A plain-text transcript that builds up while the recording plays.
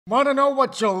Want to know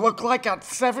what you'll look like at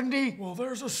 70? Well,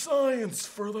 there's a science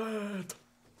for that.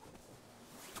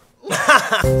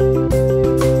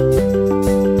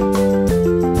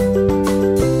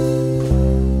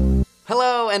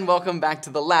 Hello and welcome back to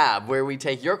the lab, where we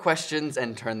take your questions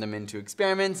and turn them into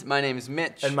experiments. My name is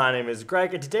Mitch. And my name is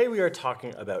Greg, and today we are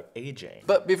talking about aging.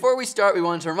 But before we start, we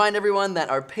wanted to remind everyone that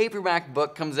our paperback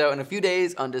book comes out in a few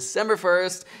days on December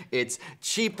 1st. It's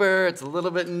cheaper, it's a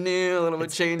little bit new, a little bit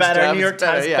changed Better up. New York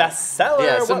Times bestseller.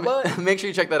 Yeah, so what? make sure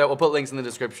you check that out. We'll put links in the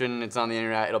description. It's on the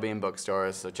internet, it'll be in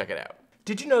bookstores, so check it out.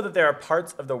 Did you know that there are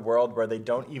parts of the world where they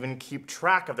don't even keep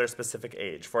track of their specific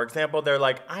age? For example, they're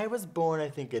like, I was born, I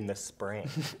think, in the spring.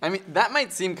 I mean, that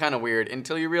might seem kind of weird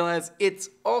until you realize it's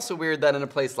also weird that in a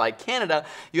place like Canada,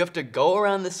 you have to go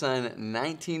around the sun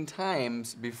 19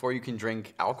 times before you can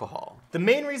drink alcohol. The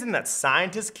main reason that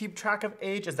scientists keep track of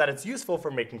age is that it's useful for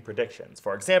making predictions.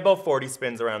 For example, 40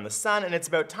 spins around the sun, and it's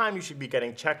about time you should be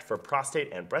getting checked for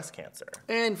prostate and breast cancer.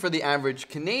 And for the average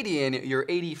Canadian, your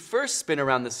 81st spin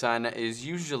around the sun is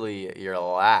usually your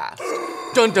last.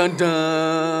 Dun dun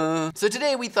dun! So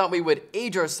today we thought we would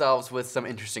age ourselves with some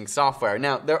interesting software.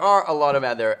 Now, there are a lot of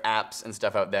other apps and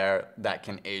stuff out there that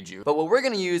can age you, but what we're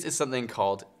gonna use is something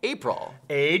called April.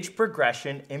 Age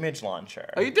Progression Image Launcher.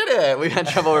 Oh, you did it! We had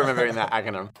trouble remembering that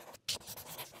acronym.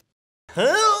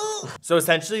 So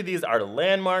essentially, these are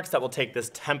landmarks that will take this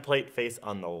template face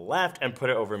on the left and put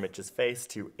it over Mitch's face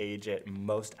to age it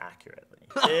most accurately.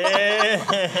 Ew.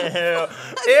 Ew.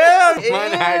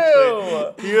 Mine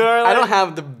actually. You're like, I don't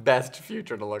have the best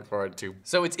future to look forward to.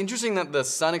 So it's interesting that the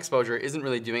sun exposure isn't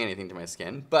really doing anything to my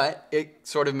skin, but it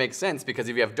sort of makes sense because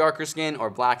if you have darker skin or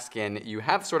black skin, you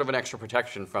have sort of an extra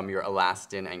protection from your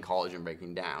elastin and collagen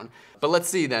breaking down. But let's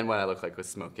see then what I look like with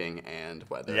smoking and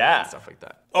weather and stuff like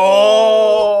that.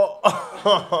 Oh!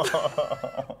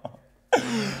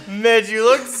 Mitch, you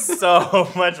look so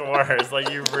much worse. Like,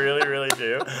 you really, really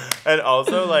do. And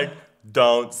also, like,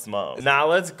 don't smoke. Now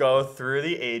let's go through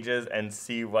the ages and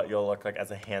see what you'll look like as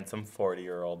a handsome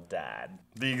 40-year-old dad.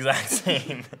 The exact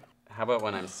same. How about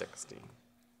when I'm 60?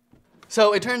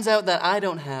 So it turns out that I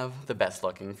don't have the best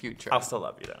looking future. I'll still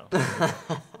love you though.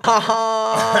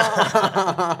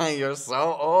 You're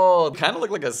so old. Kind of look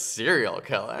like a serial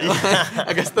killer.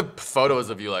 I guess the photos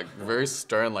of you like very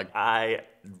stern, like I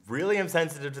really am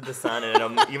sensitive to the sun,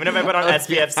 and even if I put on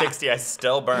SPF 60, I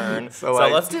still burn. So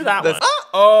let's do that one.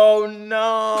 Oh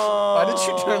no! Why did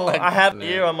you turn like? I have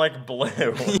you. I'm like blue.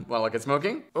 Wanna look at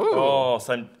smoking? Ooh. Oh,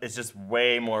 so it's just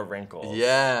way more wrinkles.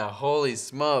 Yeah, holy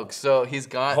smokes. So he's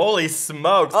got. Holy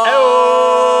smokes!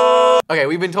 Oh! Okay,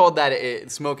 we've been told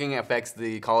that smoking affects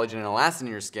the collagen and elastin in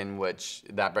your skin, which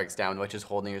that breaks down, which is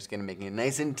holding your skin and making it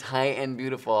nice and tight and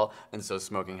beautiful. And so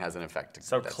smoking has an effect.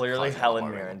 So clearly Helen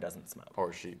Mirren doesn't smoke.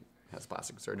 Or she has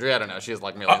plastic surgery. I don't know. She has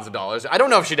like millions of dollars. I don't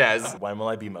know if she does. When will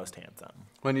I be most handsome?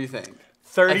 When do you think?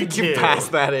 32. I think you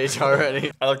passed that age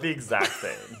already. I look the exact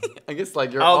same. I guess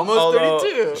like you're almost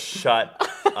 32. Shut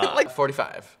up. Like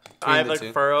 45. I have like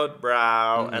furrowed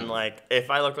brow, and like if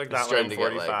I look like that when I'm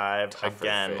 45,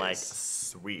 again, like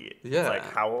sweet. Yeah. It's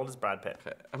like, how old is Brad Pitt?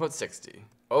 About 60.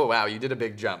 Oh wow, you did a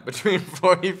big jump between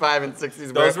 45 and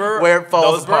 60. Where it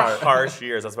falls apart. Those were harsh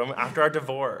years. That's when after our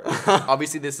divorce.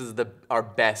 Obviously, this is our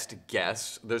best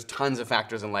guess. There's tons of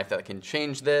factors in life that can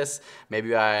change this.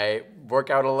 Maybe I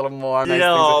work out a little more.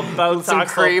 Some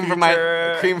cream for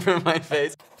my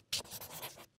face.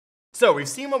 So we've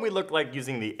seen what we look like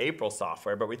using the April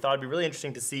software, but we thought it'd be really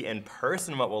interesting to see in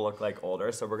person what we'll look like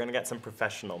older. So we're gonna get some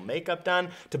professional makeup done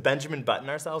to Benjamin Button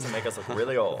ourselves and make us look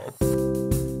really old.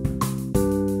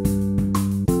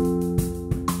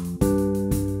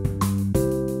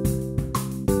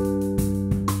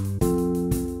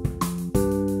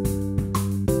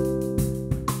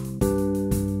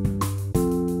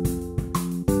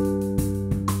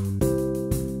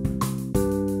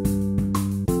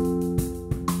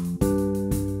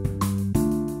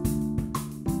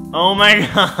 Oh my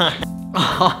god.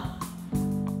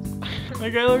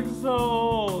 Like I look so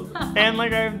old. And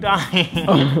like I'm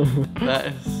dying. That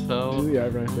is so... Do the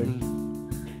eyebrow thing.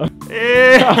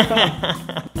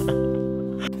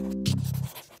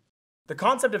 The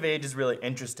concept of age is really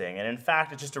interesting, and in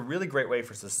fact, it's just a really great way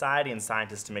for society and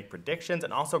scientists to make predictions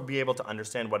and also be able to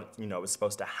understand what is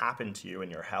supposed to happen to you and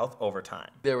your health over time.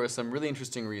 There was some really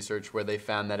interesting research where they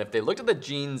found that if they looked at the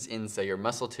genes in, say, your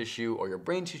muscle tissue or your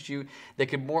brain tissue, they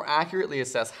could more accurately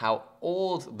assess how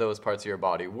old those parts of your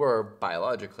body were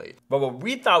biologically. But what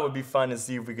we thought would be fun is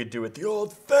see if we could do it the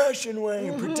old-fashioned way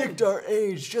and predict our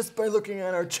age just by looking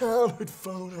at our childhood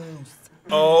photos.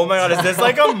 Oh my god, is this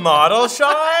like a model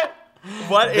shot?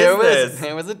 What is this?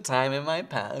 There was a time in my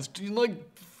past, like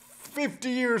 50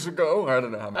 years ago. I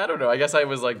don't know. I don't know. I guess I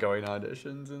was like going to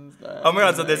auditions and stuff. Oh my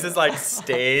god, so this is like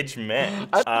stage mint.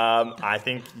 I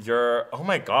think you're, oh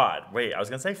my god, wait, I was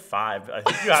gonna say 5. I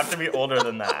think you have to be older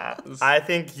than that. I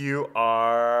think you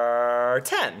are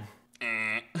 10.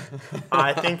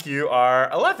 I think you are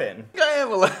 11. I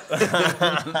am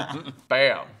 11.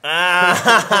 Bam.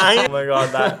 Oh my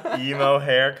god, that emo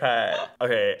haircut.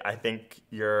 Okay, I think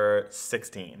you're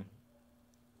 16.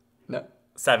 No.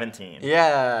 17.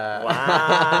 Yeah.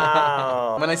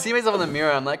 Wow. When I see myself in the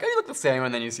mirror, I'm like, oh, you look the same.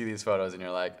 And then you see these photos and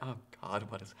you're like, oh God,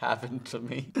 what has happened to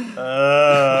me?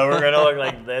 We're gonna look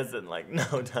like this in like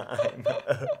no time.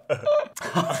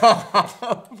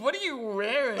 What are you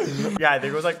wearing? Yeah, I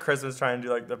think it was like Christmas trying to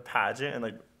do like the pageant and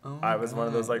like I was one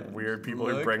of those like weird people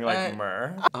who bring like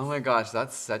myrrh. Oh my gosh,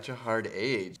 that's such a hard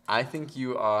age. I think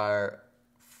you are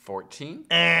 14?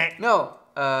 No,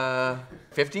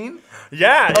 15?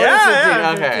 Yeah, Oh, yeah,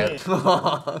 you're 15, yeah. okay.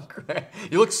 Oh, great.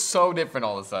 You look so different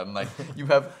all of a sudden. Like, you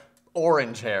have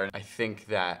orange hair. I think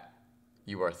that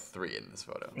you are 3 in this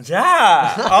photo.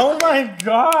 Yeah. Oh my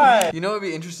god. You know, it would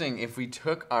be interesting if we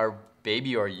took our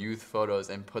baby or youth photos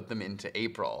and put them into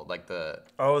April, like the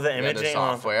the imaging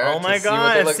software. Oh my to see what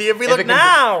they god. look, See if we it look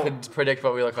now. could predict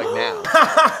what we look like now.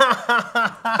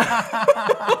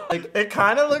 Like, it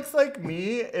kind of looks like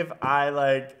me if I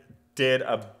like did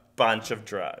a bunch of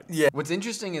drugs. Yeah. What's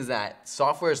interesting is that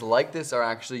softwares like this are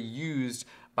actually used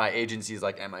by agencies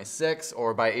like MI6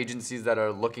 or by agencies that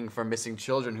are looking for missing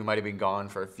children who might have been gone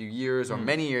for a few years or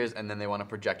many years, and then they want to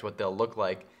project what they'll look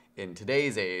like in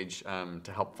today's age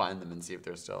to help find them and see if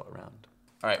they're still around.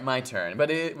 All right, my turn. But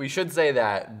we should say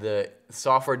that the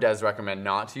software does recommend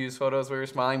not to use photos where you're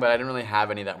smiling, but I didn't really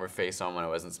have any that were face on when I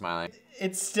wasn't smiling.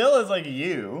 It still is like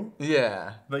you,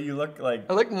 Yeah. but you look like...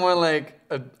 I look more like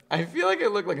I feel like I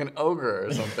look like an ogre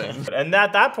or something. And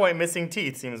at that point, missing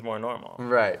teeth seems more normal.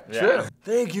 Right. Yeah. True.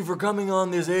 Thank you for coming on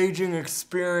this aging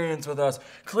experience with us.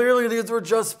 Clearly these were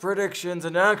just predictions,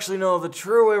 and actually no, the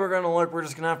true way we're gonna look, we're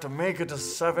just gonna have to make it to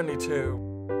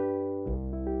 72.